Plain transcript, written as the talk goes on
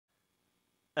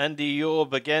And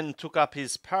Eob again took up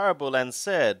his parable and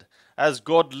said, As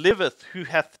God liveth, who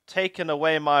hath taken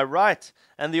away my right,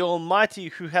 and the Almighty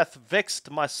who hath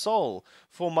vexed my soul,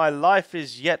 for my life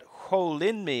is yet whole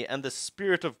in me, and the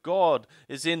Spirit of God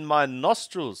is in my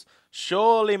nostrils.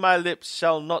 Surely my lips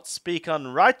shall not speak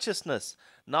unrighteousness,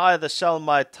 neither shall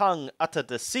my tongue utter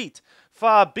deceit.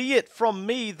 Far be it from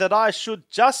me that I should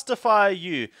justify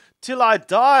you. Till I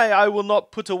die I will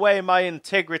not put away my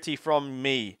integrity from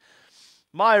me.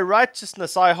 My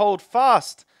righteousness I hold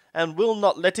fast, and will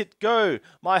not let it go.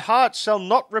 My heart shall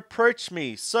not reproach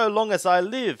me, so long as I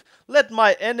live. Let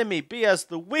my enemy be as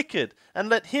the wicked, and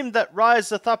let him that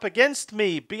riseth up against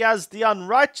me be as the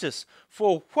unrighteous.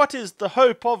 For what is the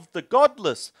hope of the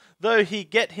godless, though he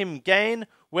get him gain,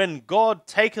 when God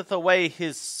taketh away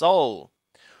his soul?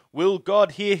 Will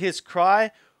God hear his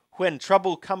cry, when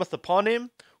trouble cometh upon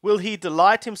him? Will he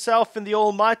delight himself in the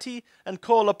Almighty, and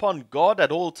call upon God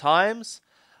at all times?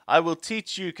 I will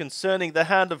teach you concerning the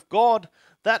hand of God,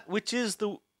 that which is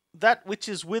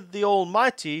with the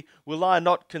Almighty will I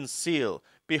not conceal.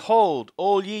 Behold,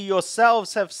 all ye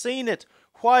yourselves have seen it.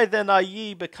 Why then are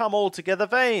ye become altogether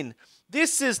vain?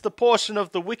 This is the portion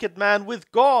of the wicked man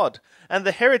with God, and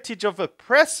the heritage of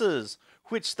oppressors,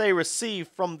 which they receive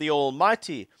from the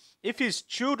Almighty. If his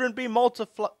children be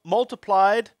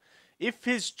multiplied, it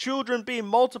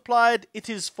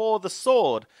is for the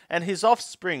sword, and his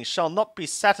offspring shall not be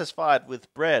satisfied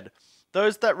with bread.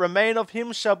 Those that remain of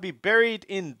him shall be buried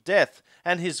in death,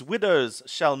 and his widows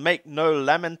shall make no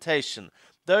lamentation.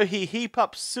 Though he heap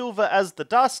up silver as the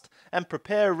dust, and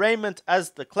prepare raiment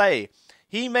as the clay,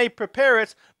 he may prepare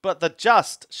it, but the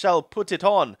just shall put it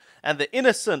on, and the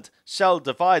innocent shall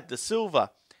divide the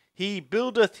silver. He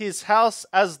buildeth his house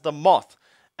as the moth,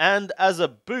 and as a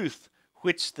booth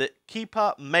which the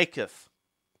keeper maketh.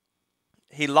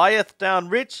 He lieth down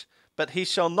rich, but he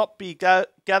shall not be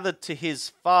gathered to his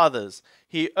fathers.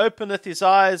 He openeth his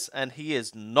eyes, and he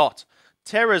is not.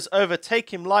 Terrors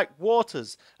overtake him like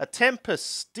waters. A tempest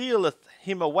stealeth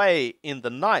him away in the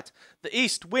night. The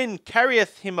east wind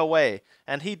carrieth him away,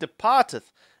 and he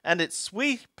departeth, and it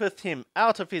sweepeth him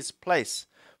out of his place.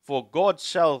 For God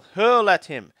shall hurl at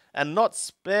him, and not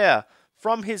spare.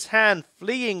 From his hand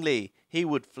fleeingly he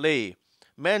would flee.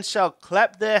 Men shall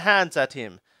clap their hands at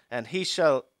him, and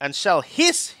shall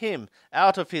hiss him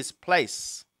out of his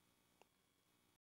place.